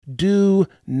do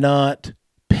not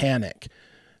panic.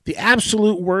 The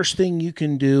absolute worst thing you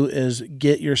can do is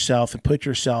get yourself and put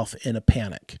yourself in a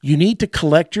panic. You need to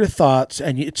collect your thoughts,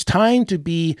 and it's time to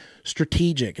be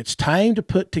strategic. It's time to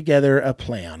put together a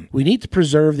plan. We need to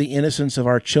preserve the innocence of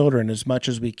our children as much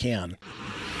as we can.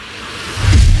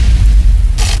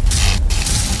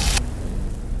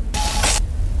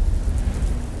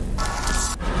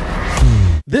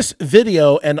 This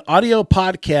video and audio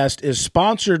podcast is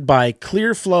sponsored by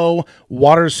Clearflow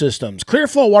Water Systems.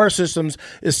 Clearflow Water Systems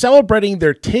is celebrating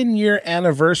their 10-year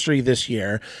anniversary this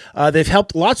year. They've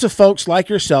helped lots of folks like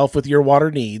yourself with your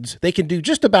water needs. They can do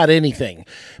just about anything.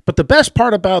 But the best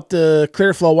part about the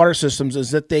Clearflow Water Systems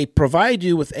is that they provide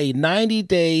you with a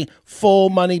 90-day full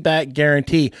money-back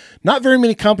guarantee. Not very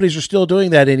many companies are still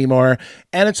doing that anymore,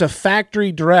 and it's a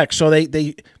factory direct. So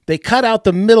they cut out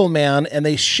the middleman and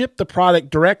they ship the product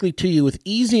directly to you with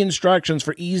easy instructions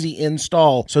for easy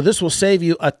install. So this will save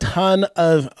you a ton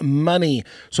of money.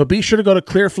 So be sure to go to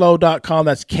clearflow.com.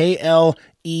 That's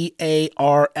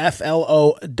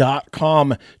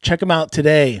KLEARFLO.com. Check them out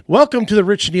today. Welcome to the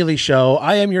Rich Neely Show.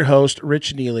 I am your host,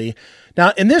 Rich Neely.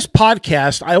 Now, in this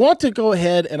podcast, I want to go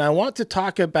ahead and I want to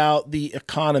talk about the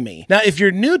economy. Now, if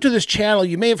you're new to this channel,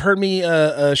 you may have heard me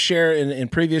share in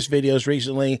previous videos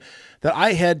recently that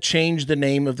I had changed the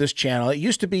name of this channel. It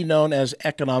used to be known as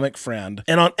Economic Friend.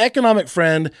 And on Economic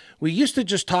Friend, we used to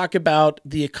just talk about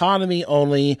the economy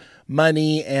only,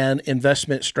 money, and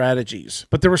investment strategies.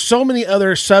 But there were so many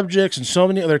other subjects and so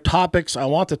many other topics I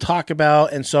want to talk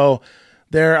about, and so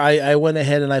there, I went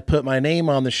ahead and I put my name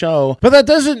on the show. But that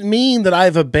doesn't mean that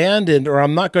I've abandoned or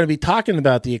I'm not going to be talking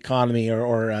about the economy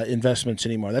or investments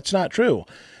anymore. That's not true.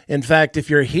 In fact, if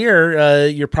you're here,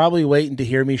 you're probably waiting to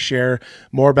hear me share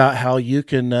more about how you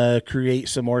can create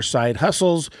some more side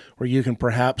hustles where you can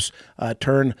perhaps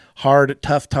turn hard,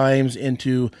 tough times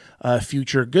into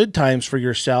future good times for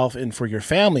yourself and for your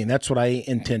family. And that's what I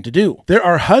intend to do. There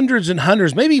are hundreds and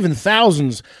hundreds, maybe even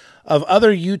thousands of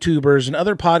other YouTubers and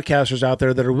other podcasters out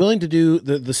there that are willing to do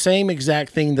the same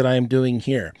exact thing that I am doing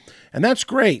here. And that's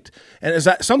great. And is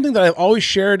that something that I've always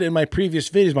shared in my previous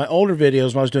videos, my older videos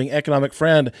when I was doing Economic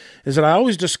Friend, is that I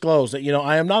always disclose that,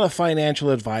 I am not a financial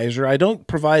advisor. I don't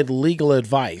provide legal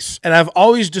advice. And I've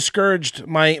always discouraged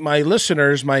my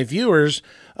listeners, my viewers,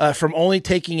 from only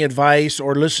taking advice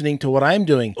or listening to what I'm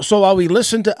doing. So while we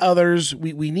listen to others,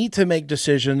 we need to make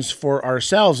decisions for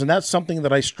ourselves. And that's something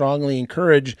that I strongly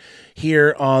encourage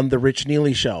here on The Rich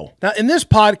Neely Show. Now, in this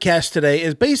podcast today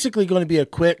is basically going to be a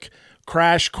quick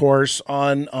crash course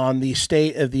on the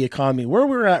state of the economy, where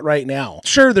we're at right now.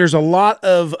 Sure, there's a lot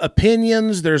of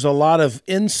opinions. There's a lot of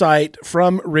insight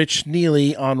from Rich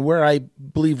Neely on where I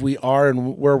believe we are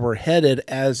and where we're headed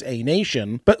as a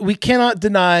nation, but we cannot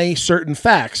deny certain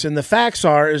facts. And the facts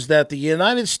is that the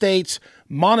United States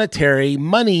monetary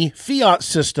money fiat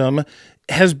system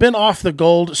has been off the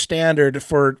gold standard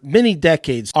for many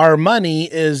decades. Our money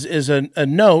is a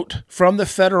note from the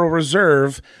Federal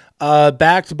Reserve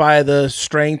backed by the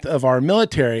strength of our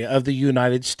military, of the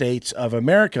United States of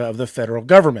America, of the federal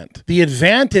government. The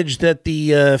advantage that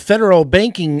the central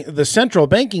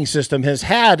banking system has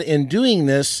had in doing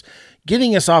this,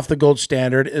 getting us off the gold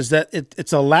standard, is that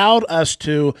it's allowed us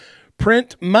to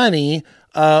print money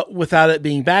without it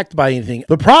being backed by anything.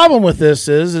 The problem with this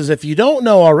is if you don't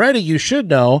know already, you should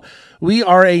know, we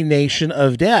are a nation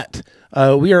of debt.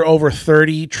 We are over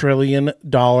 $30 trillion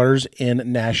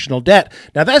in national debt.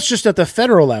 Now, that's just at the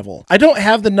federal level. I don't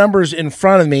have the numbers in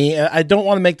front of me. I don't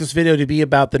want to make this video to be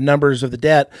about the numbers of the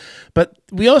debt, but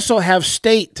we also have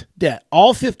state debt.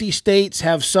 All 50 states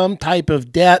have some type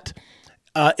of debt.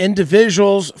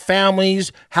 Individuals,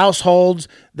 families, households,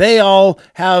 they all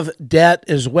have debt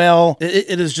as well.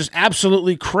 It is just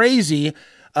absolutely crazy.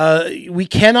 We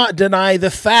cannot deny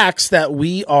the facts that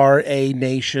we are a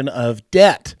nation of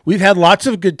debt. We've had lots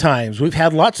of good times. We've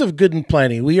had lots of good and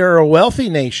plenty. We are a wealthy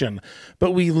nation,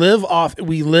 but we live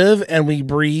and we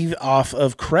breathe off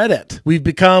of credit. We've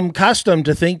become accustomed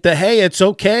to think that, hey, it's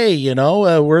okay.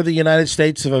 We're the United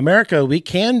States of America. We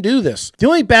can do this. The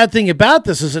only bad thing about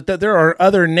this is that there are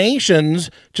other nations,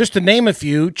 just to name a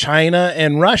few, China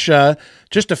and Russia,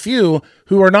 just a few,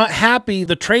 who are not happy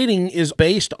the trading is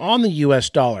based on the U.S.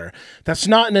 dollar. That's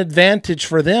not an advantage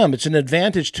for them. It's an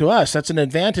advantage to us. That's an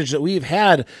advantage that we've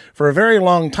had for a very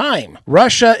long time.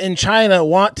 Russia and China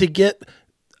want to get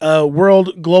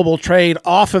world global trade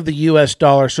off of the U.S.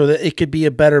 dollar so that it could be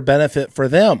a better benefit for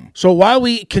them. So while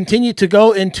we continue to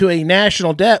go into a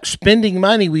national debt, spending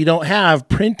money we don't have,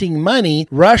 printing money,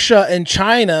 Russia and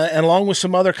China, and along with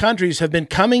some other countries, have been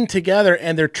coming together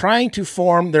and they're trying to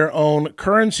form their own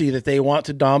currency that they want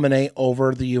to dominate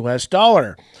over the U.S.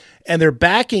 dollar. and they're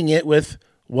backing it with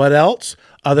what else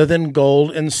other than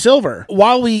gold and silver.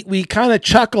 While we kind of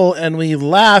chuckle and we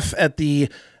laugh at the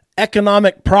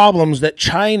economic problems that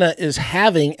China is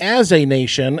having as a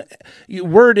nation,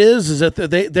 word is that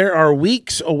there are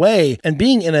weeks away and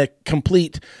being in a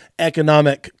complete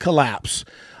economic collapse.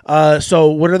 So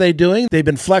what are they doing? They've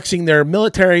been flexing their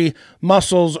military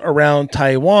muscles around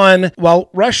Taiwan. While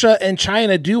Russia and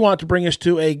China do want to bring us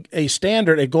to a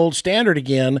standard, a gold standard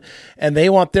again, and they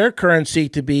want their currency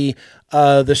to be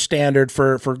the standard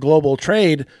for global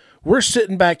trade, we're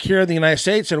sitting back here in the United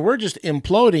States and we're just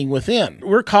imploding within.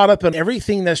 We're caught up in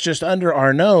everything that's just under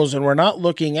our nose, and we're not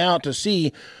looking out to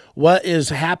see what is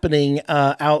happening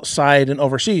outside and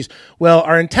overseas. Well,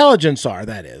 our intelligence are,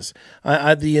 that is.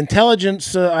 The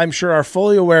intelligence, I'm sure, are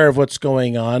fully aware of what's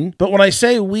going on. But when I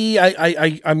say we,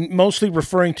 I'm mostly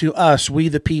referring to us, we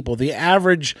the people, the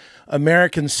average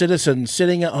American citizen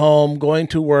sitting at home, going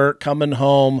to work, coming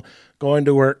home, going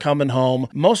to work, coming home.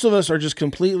 Most of us are just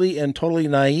completely and totally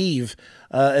naive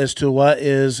as to what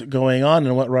is going on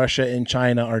and what Russia and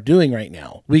China are doing right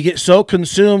now. We get so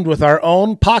consumed with our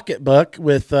own pocketbook,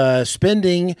 with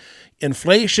spending,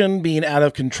 inflation being out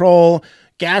of control.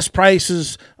 Gas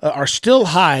prices are still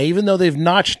high, even though they've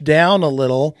notched down a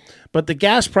little, but the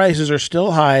gas prices are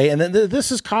still high, and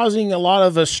this is causing a lot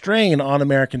of a strain on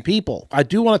American people. I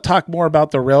do want to talk more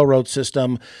about the railroad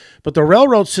system, but the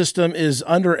railroad system is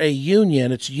under a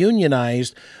union. It's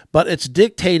unionized, but it's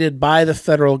dictated by the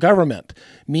federal government,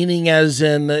 meaning as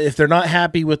in if they're not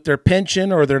happy with their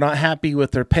pension or they're not happy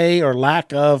with their pay or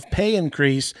lack of pay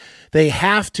increase, they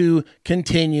have to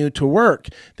continue to work.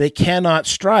 They cannot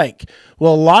strike.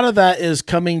 Well, a lot of that is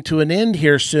coming to an end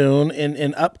here soon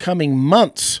in upcoming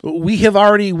months. We have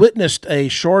already witnessed a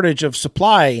shortage of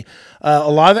supply.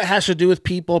 A lot of it has to do with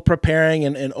people preparing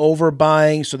and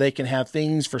overbuying so they can have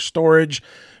things for storage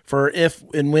for if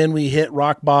and when we hit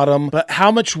rock bottom. But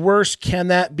how much worse can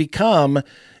that become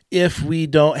if we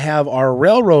don't have our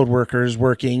railroad workers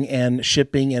working and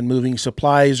shipping and moving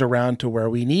supplies around to where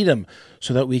we need them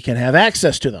so that we can have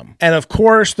access to them? And of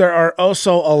course, there are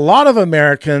also a lot of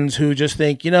Americans who just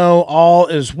think, all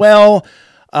is well.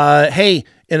 Hey,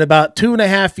 in about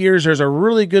 2.5 years, there's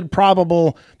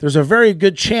a very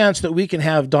good chance that we can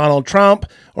have Donald Trump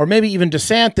or maybe even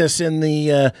DeSantis in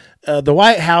the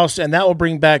White House, and that will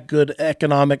bring back good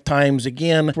economic times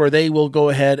again, where they will go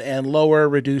ahead and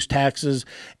reduce taxes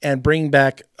and bring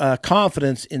back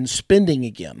confidence in spending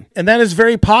again. And that is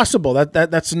very possible.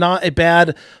 That's not a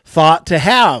bad thought to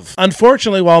have.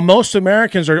 Unfortunately, while most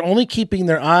Americans are only keeping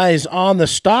their eyes on the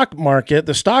stock market,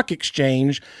 the stock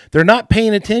exchange, they're not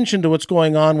paying attention to what's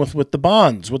going on with the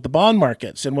bonds, with the bond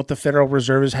markets, and what the Federal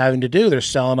Reserve is having to do. They're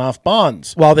selling off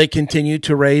bonds while they continue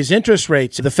to raise interest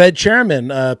rates. The Fed chairman,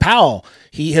 Powell,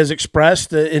 he has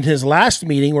expressed in his last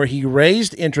meeting where he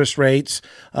raised interest rates,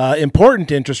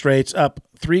 important interest rates, up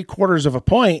 0.75 of a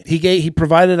point. He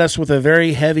provided us with a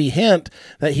very heavy hint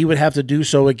that he would have to do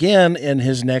so again in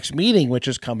his next meeting, which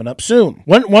is coming up soon.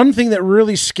 One thing that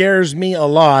really scares me a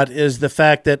lot is the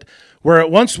fact that where it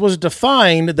once was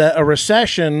defined that a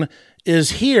recession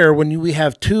is here when we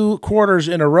have 2 quarters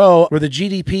in a row where the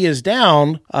GDP is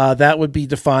down, that would be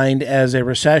defined as a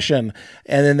recession.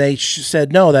 And then they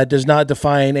said, no, that does not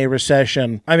define a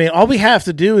recession. I mean, all we have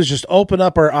to do is just open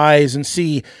up our eyes and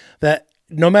see that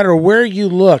no matter where you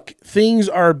look, things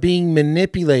are being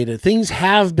manipulated. Things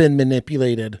have been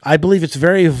manipulated. I believe it's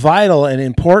very vital and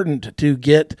important to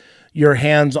get your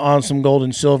hands on some gold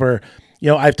and silver.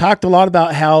 I've talked a lot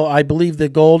about how I believe the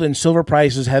gold and silver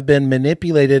prices have been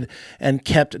manipulated and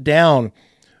kept down.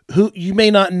 You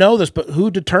may not know this, but who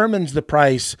determines the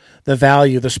price, the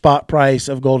value, the spot price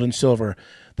of gold and silver?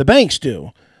 The banks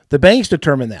do. The banks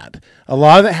determine that. A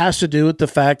lot of it has to do with the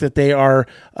fact that they are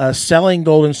selling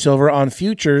gold and silver on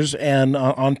futures and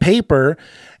on paper,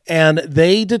 and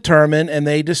they determine and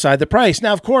they decide the price.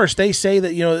 Now, of course, they say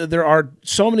that there are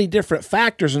so many different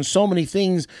factors and so many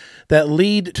things that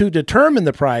lead to determine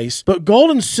the price, but gold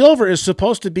and silver is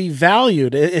supposed to be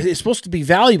valued. It's supposed to be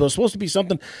valuable. It's supposed to be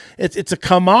something. It's a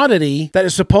commodity that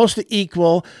is supposed to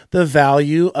equal the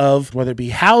value of whether it be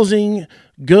housing,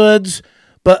 goods.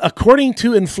 But according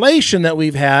to inflation that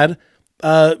we've had,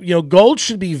 gold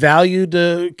should be valued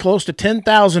close to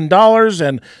 $10,000,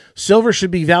 and silver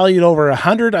should be valued over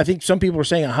 $100. I think some people are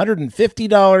saying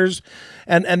 $150,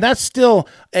 and that's still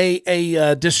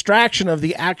a distraction of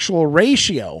the actual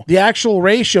ratio. The actual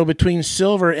ratio between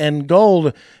silver and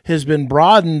gold has been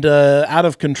broadened out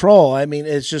of control. I mean,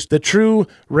 it's just the true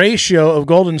ratio of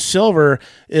gold and silver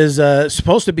is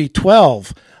supposed to be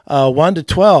 12. 1 to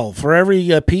 12. For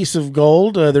every piece of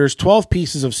gold, there's 12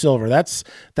 pieces of silver. That's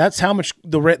how much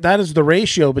that is the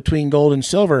ratio between gold and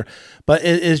silver. But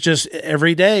it is just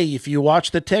every day. If you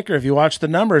watch the ticker, if you watch the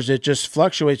numbers, it just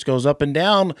fluctuates, goes up and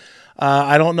down.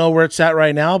 I don't know where it's at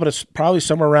right now, but it's probably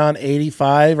somewhere around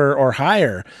 85 or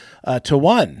higher to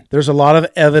 1. There's a lot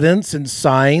of evidence and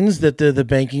signs that the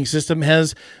banking system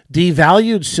has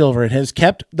devalued silver and has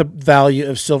kept the value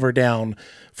of silver down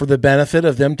for the benefit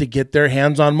of them to get their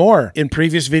hands on more. In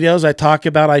previous videos,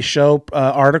 I show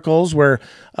articles where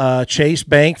Chase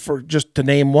Bank, for just to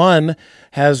name one,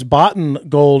 has bought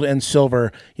gold and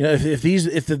silver. You know, if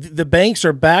the banks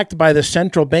are backed by the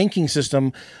central banking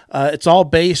system, it's all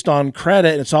based on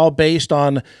credit and it's all based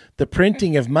on the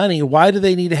printing of money. Why do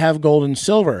they need to have gold and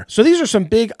silver? So these are some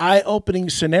big eye-opening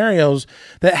scenarios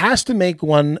that has to make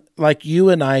one like you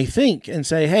and I think and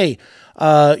say, hey,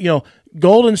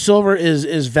 gold and silver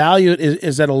is valued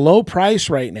is at a low price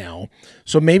right now.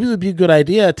 So maybe it would be a good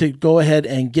idea to go ahead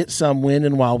and get some when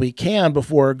and while we can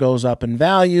before it goes up in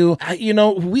value.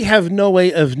 We have no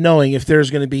way of knowing if there's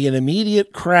going to be an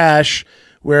immediate crash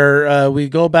where we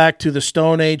go back to the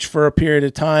Stone Age for a period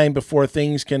of time before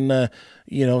things can,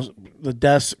 the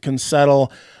dust can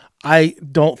settle. I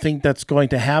don't think that's going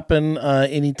to happen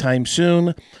anytime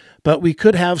soon. But we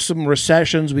could have some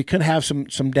recessions. We could have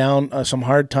some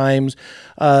hard times.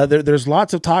 There's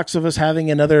lots of talks of us having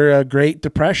another Great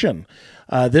Depression.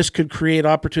 This could create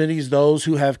opportunities. Those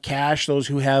who have cash, those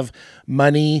who have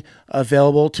money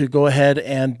available to go ahead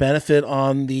and benefit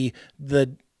on the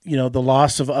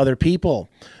loss of other people,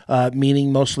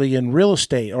 meaning mostly in real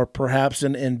estate or perhaps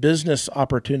in business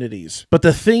opportunities. But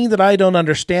the thing that I don't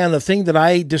understand, the thing that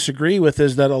I disagree with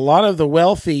is that a lot of the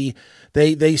wealthy,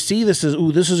 they see this as,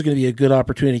 this is going to be a good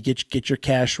opportunity. Get your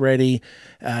cash ready,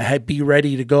 be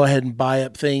ready to go ahead and buy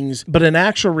up things. But in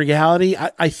actual reality,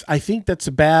 I think that's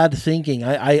bad thinking.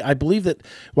 I believe that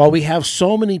while we have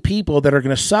so many people that are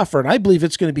going to suffer, and I believe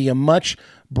it's going to be a much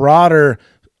broader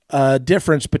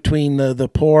difference between the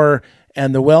poor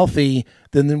and the wealthy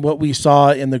than what we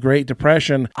saw in the Great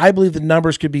Depression. I believe the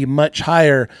numbers could be much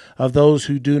higher of those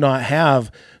who do not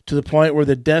have, to the point where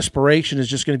the desperation is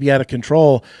just going to be out of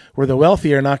control, where the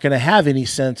wealthy are not going to have any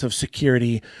sense of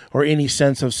security or any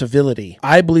sense of civility.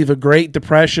 I believe a Great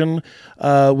Depression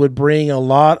would bring a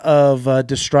lot of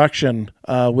destruction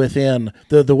within.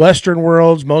 The Western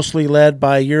world's mostly led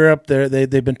by Europe.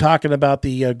 They've been talking about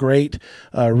the Great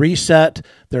Reset.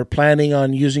 They're planning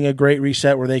on using a Great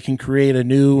Reset where they can create a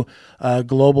new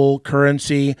global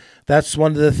currency. That's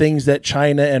one of the things that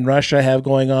China and Russia have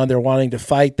going on. They're wanting to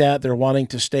fight that. They're wanting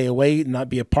to stay away and not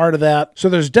be a part of that. So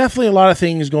there's definitely a lot of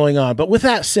things going on. But with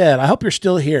that said, I hope you're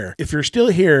still here. If you're still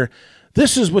here,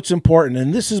 this is what's important.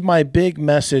 And this is my big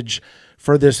message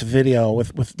for this video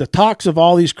with the talks of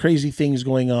all these crazy things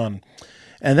going on.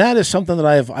 And that is something that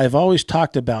I've always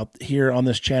talked about here on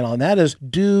this channel. And that is,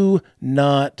 do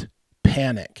not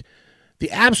panic. The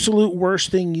absolute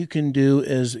worst thing you can do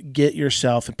is get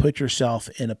yourself and put yourself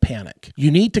in a panic.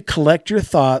 You need to collect your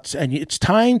thoughts, and it's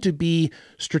time to be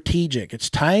strategic.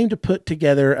 It's time to put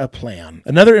together a plan.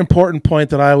 Another important point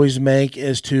that I always make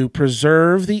is to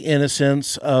preserve the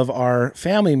innocence of our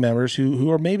family members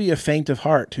who are maybe a faint of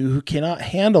heart, who cannot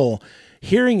handle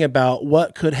hearing about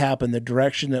what could happen, the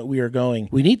direction that we are going.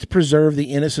 We need to preserve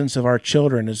the innocence of our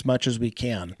children as much as we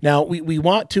can. Now, we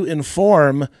want to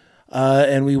inform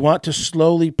and we want to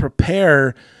slowly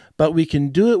prepare, but we can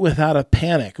do it without a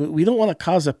panic. We don't want to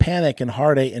cause a panic and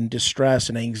heartache and distress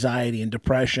and anxiety and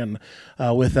depression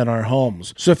within our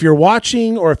homes. So if you're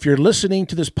watching or if you're listening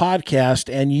to this podcast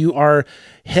and you are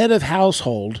head of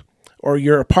household or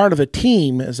you're a part of a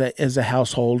team as a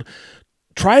household,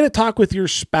 try to talk with your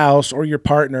spouse or your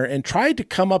partner and try to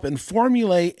come up and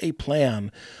formulate a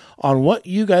plan on what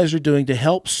you guys are doing to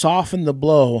help soften the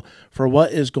blow for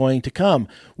what is going to come.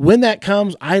 When that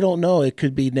comes, I don't know. It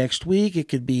could be next week. It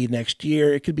could be next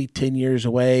year. It could be 10 years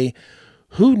away.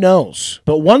 Who knows?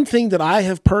 But one thing that I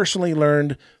have personally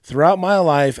learned throughout my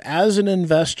life as an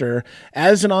investor,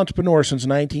 as an entrepreneur since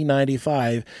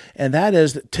 1995, and that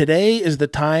is that today is the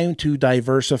time to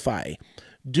diversify.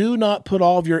 Do not put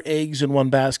all of your eggs in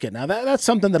one basket. Now, that's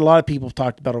something that a lot of people have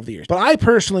talked about over the years. But I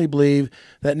personally believe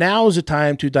that now is a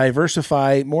time to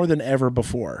diversify more than ever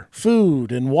before.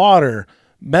 Food and water,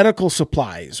 medical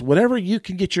supplies, whatever you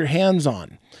can get your hands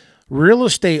on, real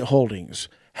estate holdings,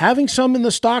 having some in the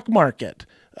stock market.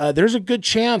 There's a good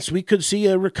chance we could see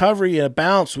a recovery, a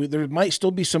bounce. There might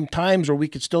still be some times where we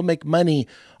could still make money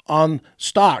on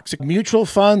stocks, mutual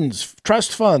funds,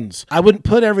 trust funds. I wouldn't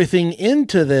put everything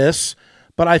into this,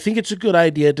 but I think it's a good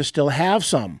idea to still have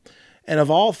some. And of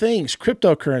all things,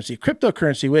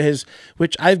 cryptocurrency,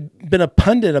 which I've been a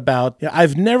pundit about.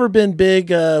 I've never been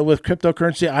big with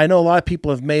cryptocurrency. I know a lot of people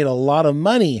have made a lot of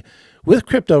money with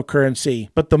cryptocurrency,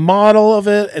 but the model of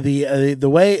it, the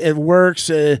way it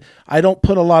works, I don't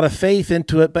put a lot of faith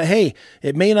into it. But hey,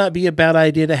 it may not be a bad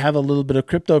idea to have a little bit of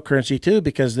cryptocurrency too,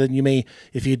 because then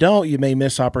if you don't, you may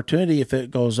miss opportunity if it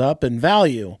goes up in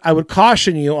value. I would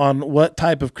caution you on what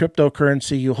type of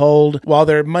cryptocurrency you hold. While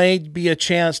there may be a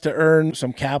chance to earn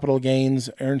some capital gains,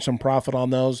 earn some profit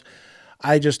on those,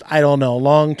 I don't know.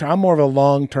 I'm more of a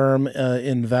long-term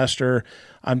investor.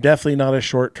 I'm definitely not a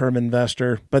short-term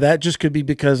investor, but that just could be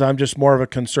because I'm just more of a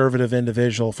conservative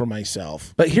individual for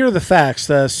myself. But here are the facts.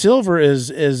 Silver is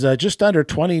just under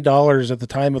 $20 at the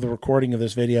time of the recording of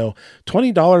this video,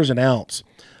 $20 an ounce.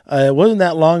 It wasn't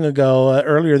that long ago.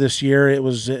 Earlier this year, it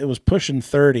was pushing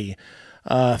 $30.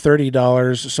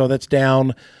 So that's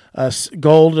down.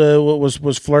 Gold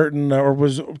was flirting or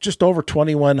was just over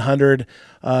 2,100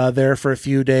 there for a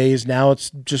few days. Now it's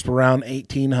just around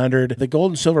 1,800. The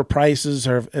gold and silver prices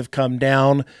have come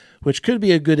down, which could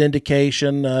be a good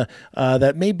indication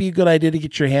that may be a good idea to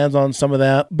get your hands on some of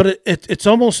that. But it's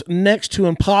almost next to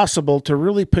impossible to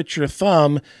really put your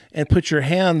thumb and put your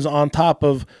hands on top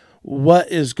of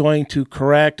what is going to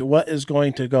correct, what is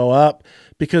going to go up,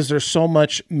 because there's so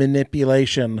much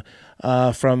manipulation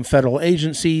from federal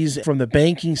agencies, from the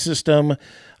banking system.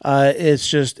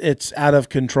 It's out of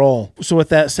control. So with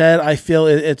that said, I feel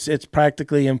it's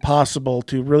practically impossible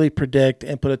to really predict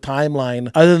and put a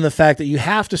timeline, other than the fact that you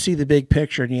have to see the big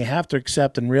picture and you have to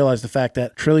accept and realize the fact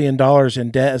that $1 trillion in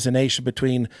debt as a nation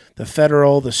between the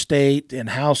federal, the state,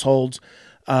 and households,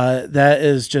 that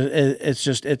is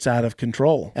it's out of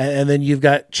control. And then you've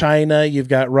got China, you've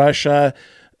got Russia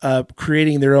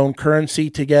creating their own currency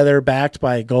together, backed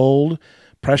by gold,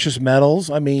 precious metals.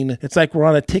 I mean, it's like we're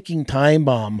on a ticking time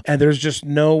bomb, and there's just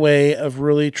no way of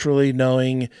really truly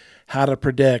knowing how to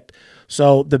predict.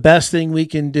 So the best thing we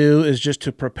can do is just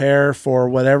to prepare for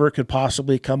whatever could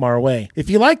possibly come our way. If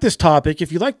you like this topic,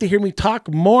 if you'd like to hear me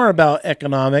talk more about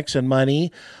economics and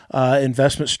money,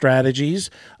 investment strategies,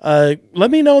 let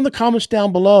me know in the comments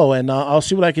down below, and I'll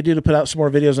see what I can do to put out some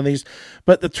more videos on these.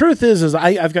 But the truth is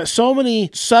I've got so many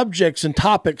subjects and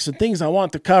topics and things I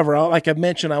want to cover. Like I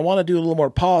mentioned, I want to do a little more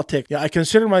politics. I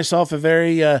consider myself a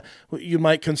very, what you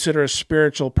might consider a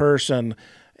spiritual person,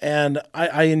 and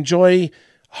I enjoy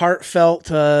heartfelt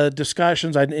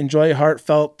discussions. I enjoy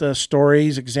heartfelt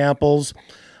stories, examples,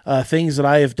 things that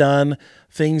I have done,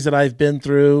 things that I've been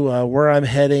through, where I'm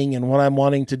heading and what I'm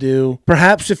wanting to do.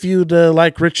 Perhaps if you'd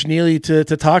like Rich Neely to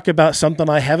talk about something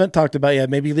I haven't talked about yet,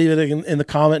 maybe leave it in the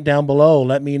comment down below.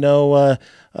 Let me know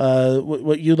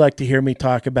what you'd like to hear me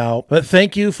talk about. But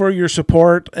thank you for your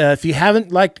support. If you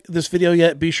haven't liked this video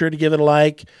yet, be sure to give it a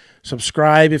like.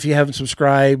 Subscribe if you haven't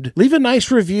subscribed. Leave a nice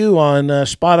review on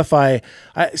Spotify.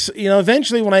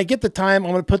 Eventually when I get the time,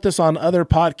 I'm going to put this on other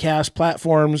podcast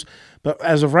platforms. But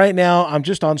as of right now, I'm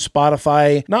just on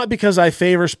Spotify. Not because I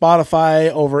favor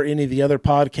Spotify over any of the other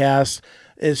podcasts.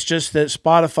 It's just that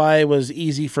Spotify was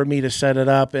easy for me to set it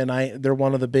up, and they're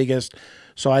one of the biggest.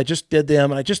 So I just did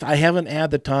them. I haven't had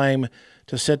the time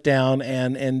to sit down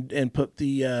and put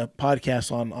the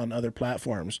podcast on other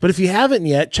platforms. But if you haven't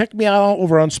yet, check me out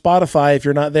over on Spotify. If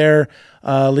you're not there,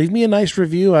 leave me a nice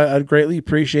review. I'd greatly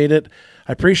appreciate it.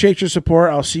 I appreciate your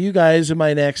support. I'll see you guys in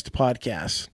my next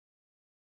podcast.